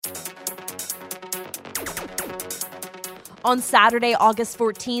On Saturday, August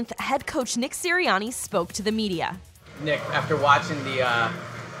 14th, head coach Nick Sirianni spoke to the media. Nick, after watching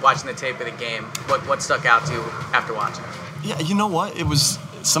the tape of the game, what stuck out to you after watching it? Yeah, you know what? It was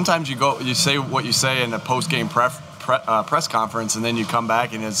sometimes you say what you say in a post-game press conference, and then you come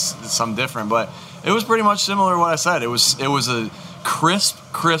back and it's something different. But it was pretty much similar to what I said. It was a crisp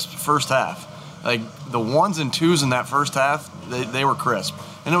first half. Like the ones and twos in that first half, they were crisp,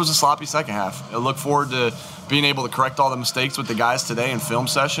 and it was a sloppy second half. I look forward to being able to correct all the mistakes with the guys today in film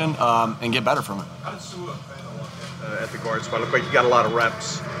session and get better from it. How did Sua at the guard spot? Looked like you got a lot of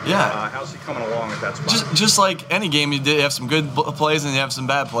reps. Yeah. How's he coming along at that spot? Just like any game, you have some good plays and you have some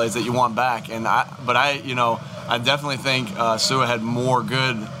bad plays that you want back. But I definitely think Sua had more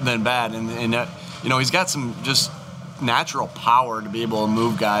good than bad, and he's got some just natural power to be able to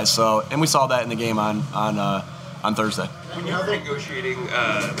move guys. And we saw that in the game on Thursday. When you were negotiating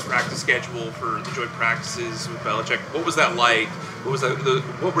the practice schedule for the joint practices with Belichick, what was that like?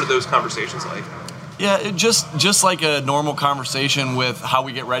 What were those conversations like? Yeah, just like a normal conversation with how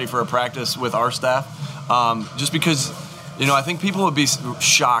we get ready for a practice with our staff. Just because, I think people would be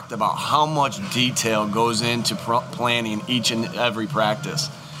shocked about how much detail goes into planning each and every practice.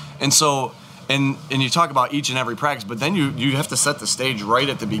 And so, and you talk about each and every practice, but then you have to set the stage right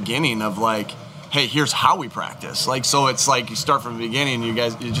at the beginning of like, hey, here's how we practice. Like, so it's like you start from the beginning. You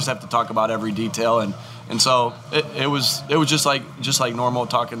just have to talk about every detail, and so it was just like normal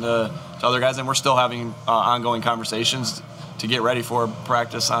talking to other guys, and we're still having ongoing conversations to get ready for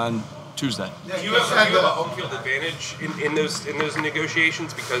practice on Tuesday. Do you have a home field advantage in those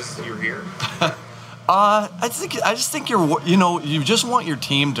negotiations because you're here? I just think you just want your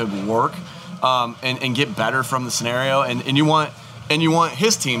team to work and get better from the scenario, and you want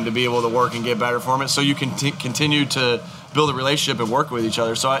his team to be able to work and get better from it, so you can continue to build a relationship and work with each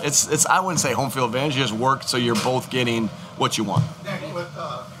other. So it's I wouldn't say home field advantage. You just work so you're both getting what you want.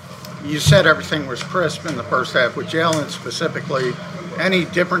 You said everything was crisp in the first half. With Jalen specifically, any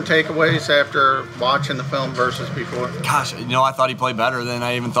different takeaways after watching the film versus before? Gosh, I thought he played better than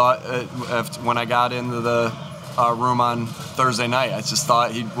I even thought when I got into the room on Thursday night. I just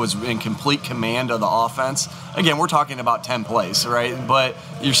thought he was in complete command of the offense. Again, we're talking about 10 plays, right? But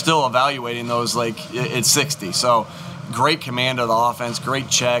you're still evaluating those like it's 60. So great command of the offense, great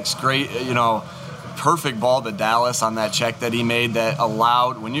checks, great, perfect ball to Dallas on that check that he made that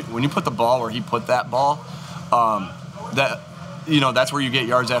allowed, when you put the ball where he put that ball, that's where you get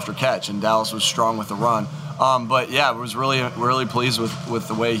yards after catch, and Dallas was strong with the run. But yeah, I was really pleased with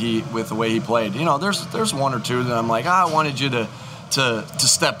the way he played. There's one or two that I'm like, I wanted you to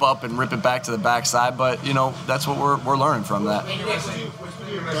step up and rip it back to the backside, but that's what we're learning from that.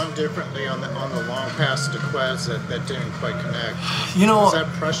 Done differently on the long pass to Quez that didn't quite connect. Was that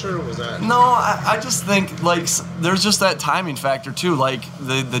pressure or was that? No, I just think like there's just that timing factor too. Like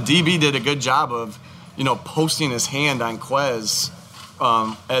the DB did a good job of posting his hand on Quez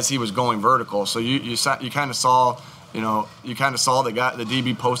as he was going vertical. So you kind of saw the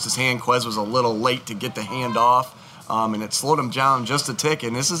DB post his hand. Quez was a little late to get the hand off, and it slowed him down just a tick.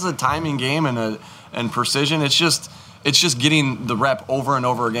 And this is a timing game and precision. It's just getting the rep over and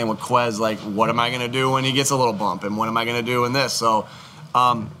over again with Quez. Like, what am I going to do when he gets a little bump, and what am I going to do in this? So,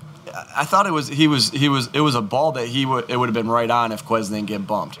 I thought it was a ball that it would have been right on if Quez didn't get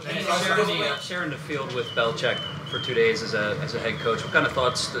bumped. Sharing the field with Belichick for 2 days as a head coach, what kind of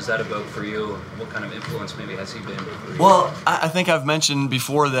thoughts does that evoke for you? What kind of influence maybe has he been? Well, I think I've mentioned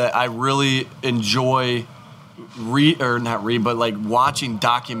before that I really enjoy watching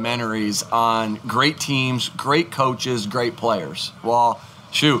documentaries on great teams, great coaches, great players. Well,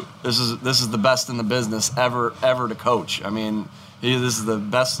 shoot, this is the best in the business ever to coach. I mean, this is the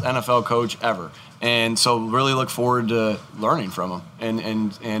best NFL coach ever, and so really look forward to learning from him.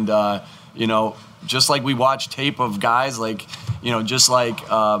 And just like we watch tape of guys, like just like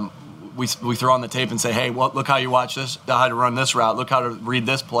we throw on the tape and say, hey, well, look how you watch this, how to run this route, look how to read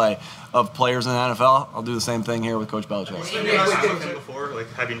this play of players in the NFL. I'll do the same thing here with Coach Belichick. Did you know him before?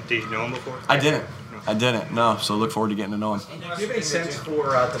 Did you know him before? I didn't. No. So look forward to getting to know him. Do you have any sense for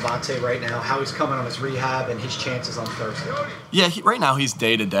Devontae right now, how he's coming on his rehab and his chances on Thursday? Yeah, right now he's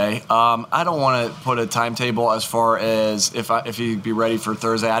day to day. I don't want to put a timetable as far as if he'd be ready for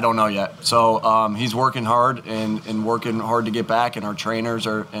Thursday. I don't know yet. So he's working hard and working hard to get back, and our trainers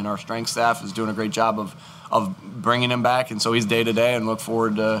and our strength staff is doing a great job of bringing him back. And so he's day to day, and look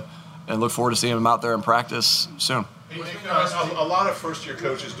forward to seeing him out there in practice soon. A lot of first-year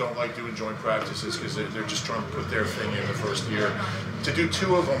coaches don't like doing joint practices because they're just trying to put their thing in the first year. To do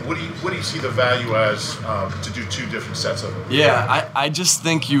two of them, what do you see the value as to do two different sets of them? Yeah, I just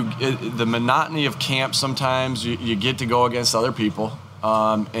think the monotony of camp sometimes you get to go against other people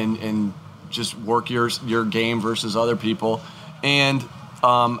and just work your game versus other people, and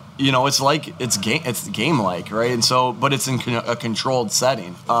it's game like, right? And so, but it's in a controlled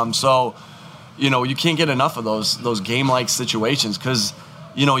setting. So, you can't get enough of those game like situations because.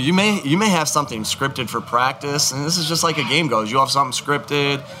 You may have something scripted for practice, and this is just like a game goes. You'll have something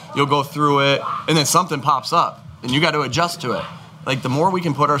scripted, you'll go through it, and then something pops up, and you got to adjust to it. Like, the more we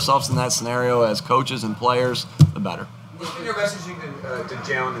can put ourselves in that scenario as coaches and players, the better. What's been your messaging to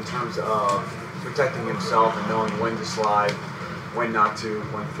Jalen in terms of protecting himself and knowing when to slide, when not to,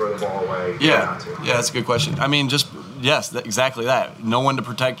 when to throw the ball away, when not to? Yeah, that's a good question. I mean, exactly that. Know when to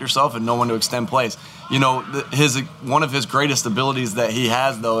protect yourself and know when to extend plays. One of his greatest abilities that he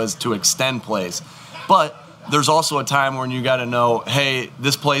has, though, is to extend plays. But there's also a time when you got to know, hey,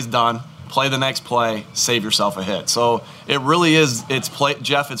 this play's done. Play the next play. Save yourself a hit. So it really is. It's play,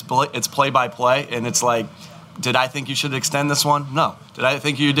 Jeff. It's play by play, and it's like, did I think you should extend this one? No. Did I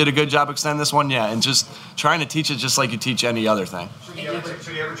think you did a good job extending this one? Yeah. And just trying to teach it just like you teach any other thing. Should you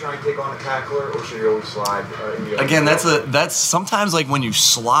ever try and take on a tackler, or should you always slide? Again, that's sometimes like when you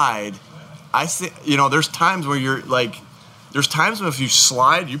slide. I think there's times where you're like, there's times when if you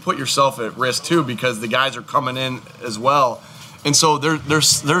slide, you put yourself at risk too because the guys are coming in as well, and so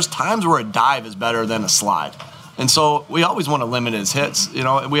there's times where a dive is better than a slide, and so we always want to limit his hits.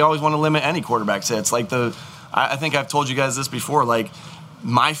 We always want to limit any quarterback's hits. Like I think I've told you guys this before. Like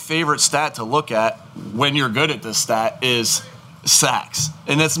my favorite stat to look at when you're good at this stat is sacks,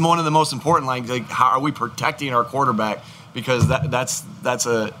 and that's one of the most important. Like how are we protecting our quarterback? Because that's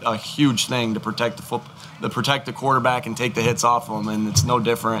a huge thing to protect protect the quarterback and take the hits off of him, and it's no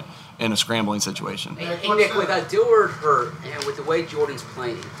different in a scrambling situation. Hey Nick, with Dillard hurt and with the way Jordan's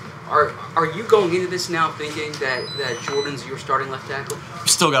playing, are you going into this now thinking that Jordan's your starting left tackle? We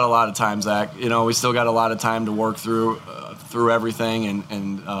still got a lot of time, Zach. We still got a lot of time to work through everything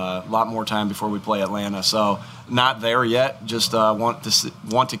and a lot more time before we play Atlanta. So not there yet. Just want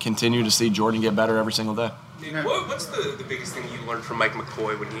to continue to see Jordan get better every single day. What's the biggest thing you learned from Mike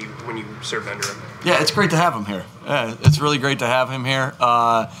McCoy when you served under him? Yeah, it's great to have him here. Yeah, it's really great to have him here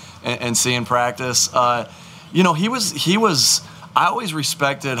and see him practice. He was. I always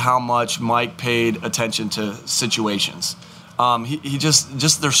respected how much Mike paid attention to situations. He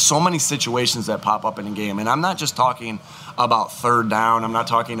just there's so many situations that pop up in a game, and I'm not just talking about third down. I'm not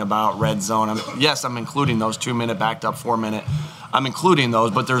talking about red zone. I'm including those 2-minute backed up 4-minute. I'm including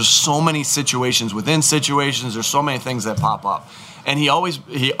those, but there's so many situations within situations. There's so many things that pop up, and he always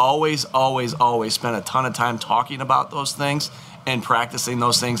spent a ton of time talking about those things and practicing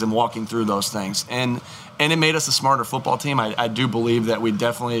those things and walking through those things, and it made us a smarter football team. I do believe that we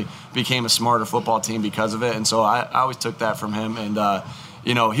definitely became a smarter football team because of it, and so I always took that from him. And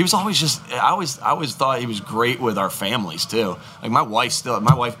he was always just. I always thought he was great with our families too. Like my wife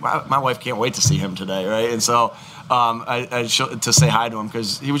can't wait to see him today, right? And so to say hi to him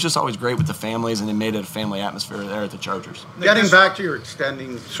because he was just always great with the families, and it made it a family atmosphere there at the Chargers. Getting back to your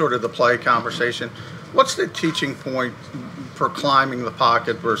extending sort of the play conversation, what's the teaching point for climbing the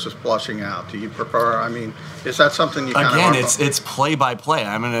pocket versus flushing out? Do you prefer? I mean, is that something you kind of it's play by play.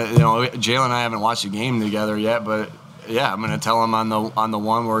 I'm gonna, Jalen and I haven't watched a game together yet, but yeah, I'm gonna tell him on the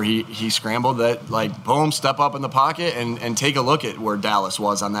one where he scrambled that, like, boom, step up in the pocket and take a look at where Dallas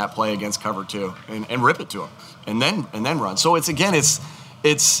was on that play against cover 2 and rip it to him and then run. So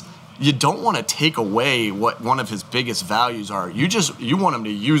it's you don't want to take away what one of his biggest values are. You want him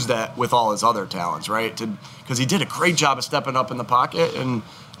to use that with all his other talents, right? Because he did a great job of stepping up in the pocket, and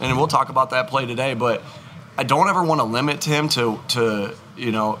we'll talk about that play today. But I don't ever want to limit him to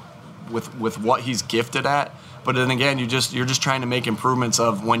with what he's gifted at. But then again, you're just trying to make improvements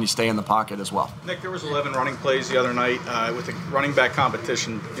of when you stay in the pocket as well. Nick, there was 11 running plays the other night with the running back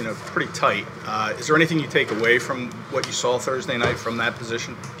competition, pretty tight. Is there anything you take away from what you saw Thursday night from that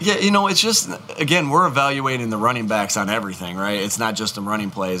position? Yeah, it's just, again, we're evaluating the running backs on everything, right? It's not just the running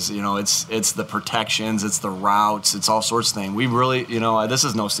plays. It's the protections, it's the routes, it's all sorts of things. We really, this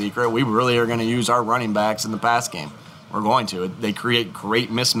is no secret. We really are going to use our running backs in the pass game. We're going to. They create great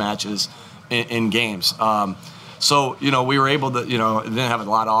mismatches in games. So, we were able to, didn't have a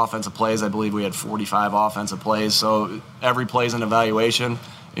lot of offensive plays. I believe we had 45 offensive plays. So every play's an evaluation.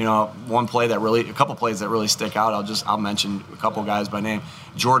 A couple plays that really stick out. I'll mention a couple guys by name.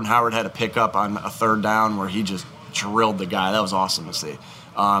 Jordan Howard had a pickup on a third down where he just drilled the guy. That was awesome to see.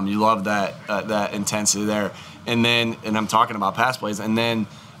 You love that intensity there. And I'm talking about pass plays. And then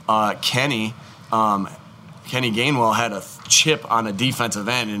Kenny Gainwell had a chip on a defensive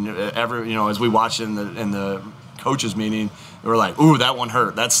end, and as we watched in the coaches meeting, we were like, ooh, that one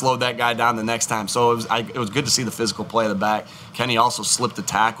hurt. That slowed that guy down the next time. So it was good to see the physical play of the back. Kenny also slipped a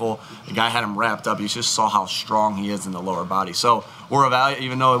tackle. The guy had him wrapped up. You just saw how strong he is in the lower body. So we're evaluating,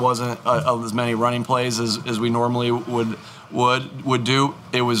 even though it wasn't as many running plays as we normally would do.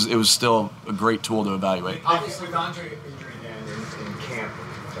 It was still a great tool to evaluate. Obviously, with Andre injury in camp,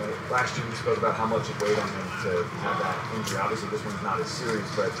 last year we spoke about how much it weighed on him to have that injury. Obviously, this one's not as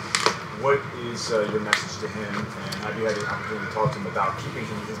serious, but what is your message to him, and have you had the opportunity to talk to him about keeping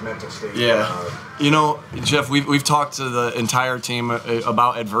his mental state? Yeah. Jeff, we've talked to the entire team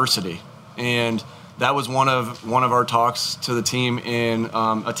about adversity, and that was one of our talks to the team in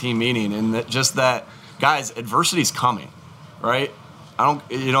a team meeting, and that guys, adversity's coming, right?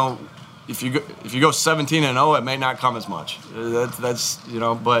 If you go 17-0, it may not come as much.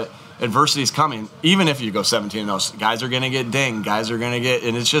 But adversity's coming. Even if you go 17-0, guys are going to get dinged. Guys are going to get,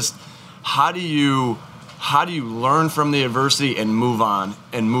 and it's just, how do you learn from the adversity and move on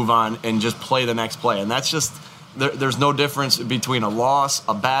and just play the next play? And that's just, there's no difference between a loss,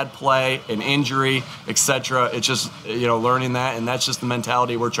 a bad play, an injury, etc. It's just, learning that, and that's just the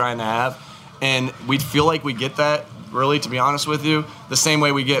mentality we're trying to have. And we feel like we get that, really, to be honest with you, the same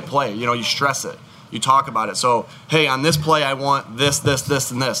way we get play. You stress it. You talk about it. So, hey, on this play, I want this, this,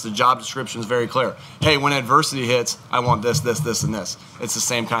 this, and this. The job description is very clear. Hey, when adversity hits, I want this, this, this, and this. It's the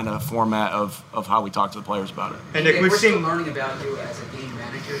same kind of format of how we talk to the players about it. And Nick, we're still learning about you as a game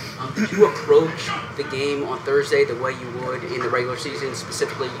manager. Did you approach the game on Thursday the way you would in the regular season,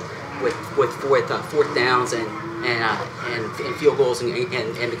 specifically with fourth downs and field goals and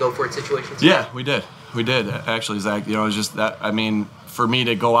to go for it situations? Yeah, we did. We did, actually, Zach. It was just that, for me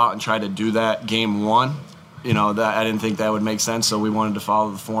to go out and try to do that game one, that I didn't think that would make sense. So we wanted to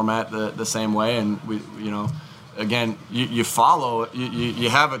follow the format the same way. And we, again, you follow, you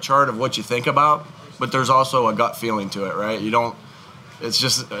have a chart of what you think about, but there's also a gut feeling to it, right? It's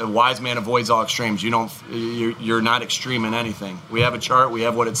just a wise man avoids all extremes. You're not extreme in anything. We have a chart, we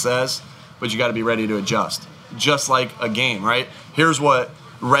have what it says, but you got to be ready to adjust. Just like a game, right? Here's what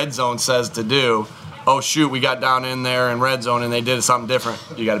red zone says to do. Oh, shoot, we got down in there in red zone and they did something different.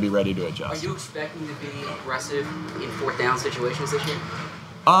 You got to be ready to adjust. Are you expecting to be aggressive in fourth down situations this year?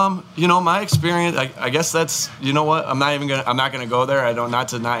 My experience, I guess that's, what, I'm not gonna go there. Not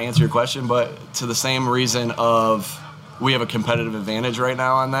to not answer your question, but to the same reason of we have a competitive advantage right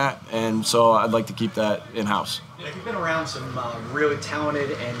now on that, and so I'd like to keep that in-house. You've been around some really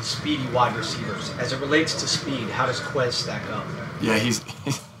talented and speedy wide receivers. As it relates to speed, how does Quez stack up? Yeah, you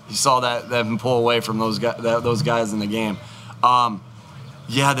saw that pull away from those guys in the game.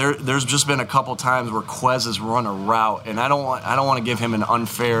 There's just been a couple times where Quez has run a route, and I don't want to give him an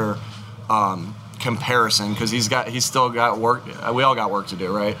unfair comparison because he's still got work. We all got work to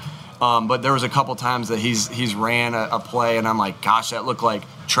do, right? But there was a couple times that he's ran a play, and I'm like, gosh, that looked like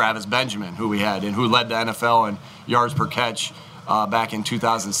Travis Benjamin, who we had and who led the NFL in yards per catch back in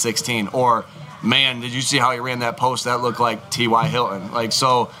 2016. Or, man, did you see how he ran that post? That looked like T.Y. Hilton. Like,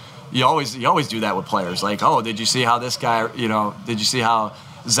 so you always do that with players. Like, oh, did you see how this guy? Did you see how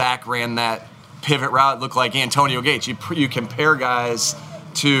Zach ran that pivot route? It looked like Antonio Gates. You compare guys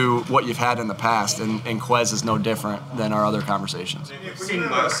to what you've had in the past, and Quez is no different than our other conversations. We've seen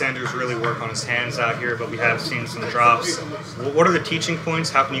Miles Sanders really work on his hands out here, but we have seen some drops. What are the teaching points?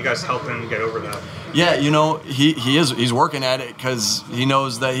 How can you guys help him get over that? Yeah, he's working at it because he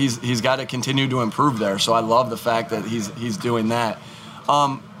knows that he's got to continue to improve there. So I love the fact that he's doing that.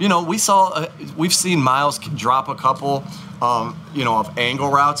 We've seen Miles drop a couple, of angle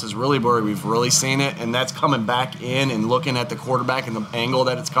routes is really where we've really seen it, and that's coming back in and looking at the quarterback and the angle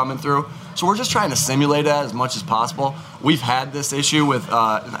that it's coming through. So we're just trying to simulate that as much as possible. We've had this issue with,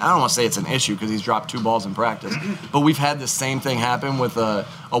 I don't want to say it's an issue because he's dropped 2 balls in practice, but we've had the same thing happen with a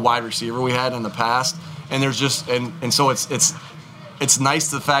wide receiver we had in the past, and there's just, and so it's nice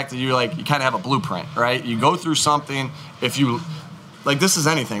the fact that you kind of have a blueprint, right? You go through something, like this is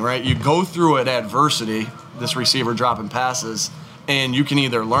anything, right? You go through an adversity, this receiver dropping passes, and you can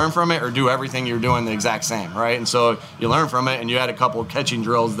either learn from it or do everything you're doing the exact same, right? And so you learn from it, and you add a couple of catching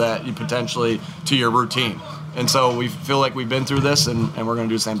drills that you potentially to your routine. And so we feel like we've been through this, and we're going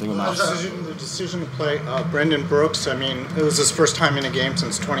to do the same thing with Miles. The decision to play Brendan Brooks, it was his first time in a game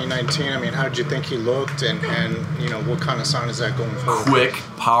since 2019. How did you think he looked, and what kind of sign is that going forward? Quick,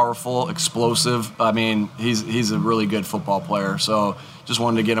 powerful, explosive. He's a really good football player. So just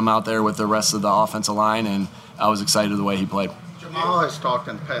wanted to get him out there with the rest of the offensive line, and I was excited the way he played. Jamal has talked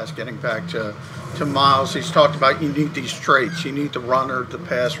in the past, getting back to Miles, he's talked about you need these traits. You need the runner, the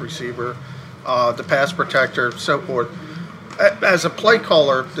pass receiver, the pass protector, so forth. as a play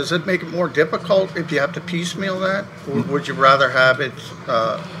caller, does it make it more difficult if you have to piecemeal that? Or would you rather have it,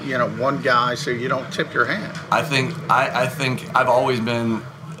 one guy so you don't tip your hand? I think I've always been,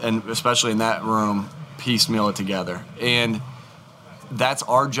 and especially in that room, piecemeal it together. And that's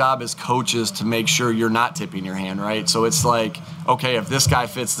our job as coaches to make sure you're not tipping your hand, right? So it's like, okay, if this guy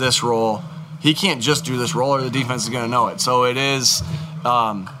fits this role, he can't just do this role or the defense is going to know it. So it is,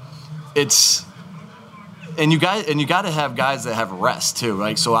 and you got to have guys that have rest too,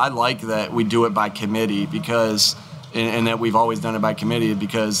 right? So I like that we do it by committee because, and that we've always done it by committee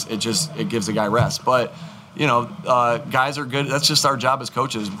because it gives the guy rest. But, guys are good. That's just our job as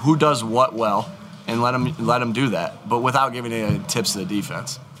coaches. Who does what well, and let them do that, but without giving any tips to the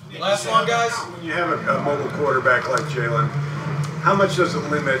defense. Last one, guys. When you have a mobile quarterback like Jalen, how much does it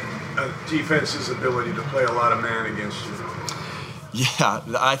limit a defense's ability to play a lot of man against you? Yeah,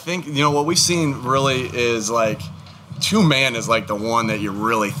 I think, what we've seen really is like 2-man is like the one that you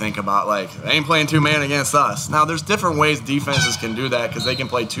really think about. Like, they ain't playing 2-man against us. Now, there's different ways defenses can do that because they can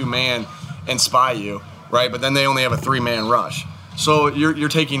play 2-man and spy you, right? But then they only have a 3-man rush. So you're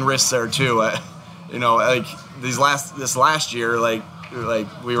taking risks there too. Like this last year, like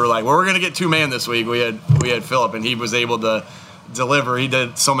we were like, well, we're gonna get 2-man this week. We had Phillip, and he was able to deliver. He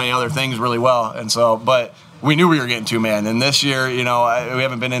did so many other things really well, and so but we knew we were getting 2-man. And this year, we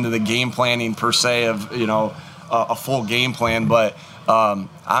haven't been into the game planning per se of a full game plan, but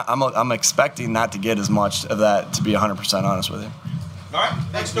I'm expecting not to get as much of that, to be 100% honest with you. All right,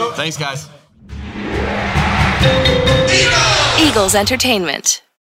 thanks, Coach. Thanks, guys. Eagles Entertainment.